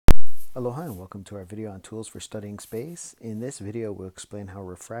Aloha and welcome to our video on tools for studying space. In this video, we'll explain how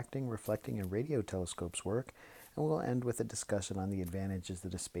refracting, reflecting, and radio telescopes work, and we'll end with a discussion on the advantages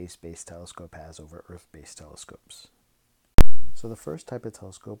that a space-based telescope has over Earth-based telescopes. So the first type of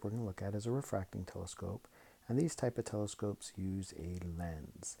telescope we're going to look at is a refracting telescope, and these type of telescopes use a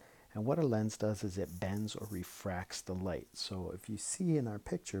lens. And what a lens does is it bends or refracts the light. So if you see in our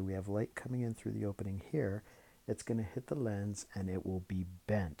picture, we have light coming in through the opening here. It's going to hit the lens and it will be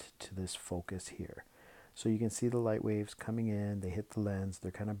bent to this focus here. So you can see the light waves coming in, they hit the lens,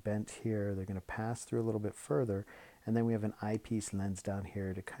 they're kind of bent here, they're going to pass through a little bit further, and then we have an eyepiece lens down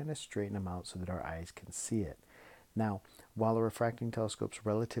here to kind of straighten them out so that our eyes can see it. Now, while a refracting telescope's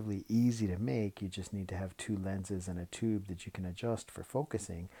relatively easy to make, you just need to have two lenses and a tube that you can adjust for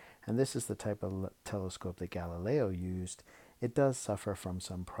focusing, and this is the type of telescope that Galileo used. It does suffer from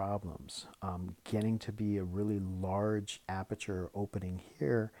some problems. Getting to be a really large aperture opening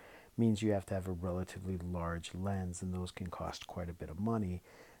here means you have to have a relatively large lens, and those can cost quite a bit of money.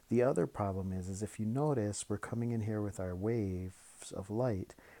 The other problem is if you notice, we're coming in here with our waves of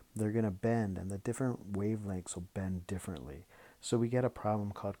light. They're going to bend, and the different wavelengths will bend differently. So we get a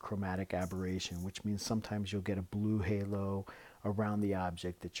problem called chromatic aberration, which means sometimes you'll get a blue halo around the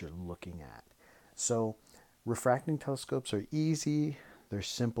object that you're looking at. So refracting telescopes are easy, they're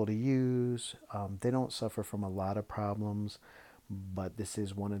simple to use, they don't suffer from a lot of problems, but this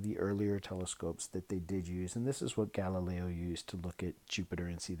is one of the earlier telescopes that they did use, and this is what Galileo used to look at Jupiter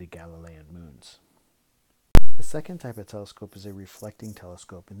and see the Galilean moons. The second type of telescope is a reflecting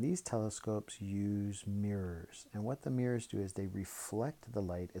telescope, and these telescopes use mirrors. And what the mirrors do is they reflect the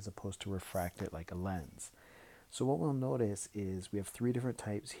light as opposed to refract it like a lens. So what we'll notice is we have three different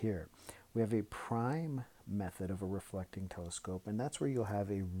types here. We have a prime method of a reflecting telescope, and that's where you'll have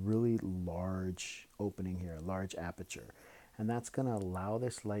a really large opening here, a large aperture. And that's going to allow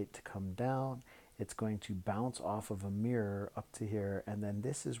this light to come down. It's going to bounce off of a mirror up to here, and then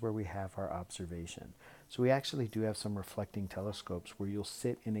this is where we have our observation. So we actually do have some reflecting telescopes where you'll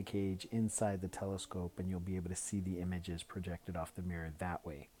sit in a cage inside the telescope and you'll be able to see the images projected off the mirror that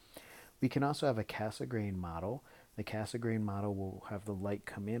way. We can also have a Cassegrain model. The Cassegrain model will have the light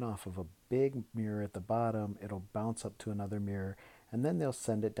come in off of a big mirror at the bottom, it'll bounce up to another mirror, and then they'll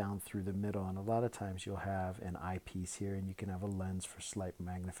send it down through the middle, and a lot of times you'll have an eyepiece here and you can have a lens for slight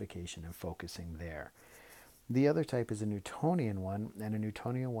magnification and focusing there. The other type is a Newtonian one, and a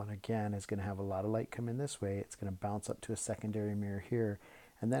Newtonian one again is going to have a lot of light come in this way. It's going to bounce up to a secondary mirror here,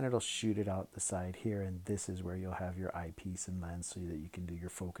 and then it'll shoot it out the side here, and this is where you'll have your eyepiece and lens so that you can do your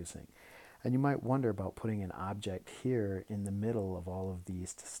focusing. And you might wonder about putting an object here in the middle of all of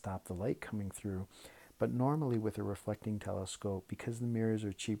these to stop the light coming through. But normally with a reflecting telescope, because the mirrors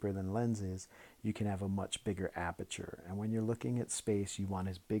are cheaper than lenses, you can have a much bigger aperture. And when you're looking at space, you want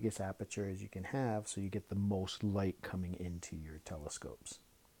as big as aperture as you can have so you get the most light coming into your telescopes.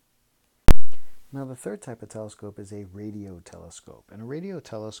 Now the third type of telescope is a radio telescope. And a radio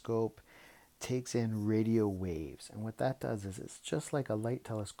telescope takes in radio waves, and what that does is it's just like a light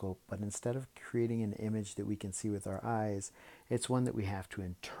telescope, but instead of creating an image that we can see with our eyes, it's one that we have to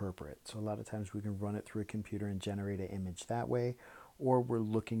interpret. So a lot of times we can run it through a computer and generate an image that way, or we're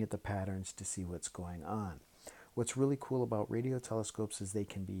looking at the patterns to see what's going on. What's really cool about radio telescopes is they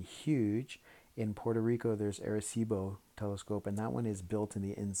can be huge. In Puerto Rico there's Arecibo telescope, and that one is built in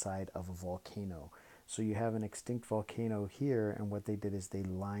the inside of a volcano. So you have an extinct volcano here, and what they did is they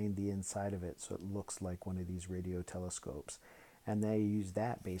lined the inside of it so it looks like one of these radio telescopes. And they use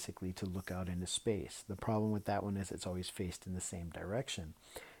that basically to look out into space. The problem with that one is it's always faced in the same direction.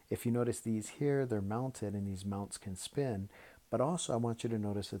 If you notice these here, they're mounted, and these mounts can spin. But also I want you to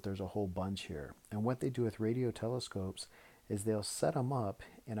notice that there's a whole bunch here. And what they do with radio telescopes is they'll set them up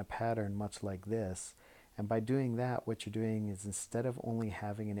in a pattern much like this. And by doing that, what you're doing is instead of only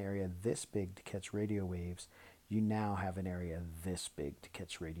having an area this big to catch radio waves, you now have an area this big to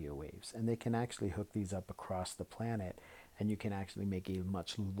catch radio waves. And they can actually hook these up across the planet, and you can actually make a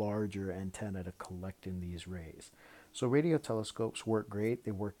much larger antenna to collect in these rays. So radio telescopes work great.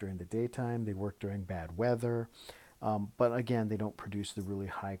 They work during the daytime, they work during bad weather, but again, they don't produce the really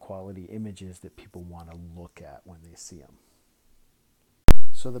high quality images that people want to look at when they see them.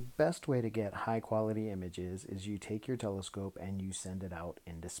 So the best way to get high quality images is you take your telescope and you send it out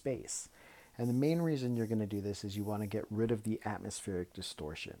into space. And the main reason you're going to do this is you want to get rid of the atmospheric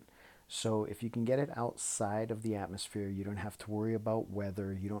distortion. So if you can get it outside of the atmosphere, you don't have to worry about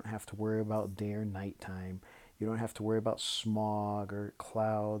weather, you don't have to worry about day or night time, you don't have to worry about smog or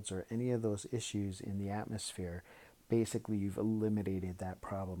clouds or any of those issues in the atmosphere. Basically, you've eliminated that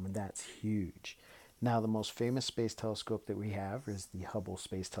problem, and that's huge. Now, the most famous space telescope that we have is the Hubble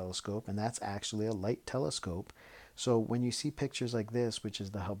Space Telescope, and that's actually a light telescope. So when you see pictures like this, which is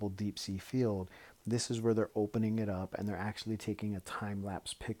the Hubble Deep Sea Field, this is where they're opening it up and they're actually taking a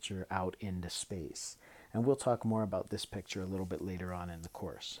time-lapse picture out into space. And we'll talk more about this picture a little bit later on in the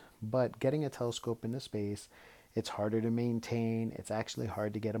course. But getting a telescope into space, it's harder to maintain. It's actually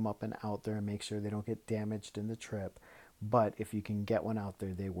hard to get them up and out there and make sure they don't get damaged in the trip. But if you can get one out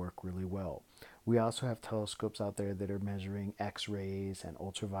there, they work really well. We also have telescopes out there that are measuring X-rays and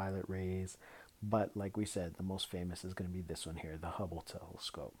ultraviolet rays. But like we said, the most famous is going to be this one here, the Hubble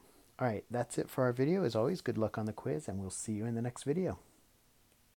telescope. All right, that's it for our video. As always, good luck on the quiz, and we'll see you in the next video.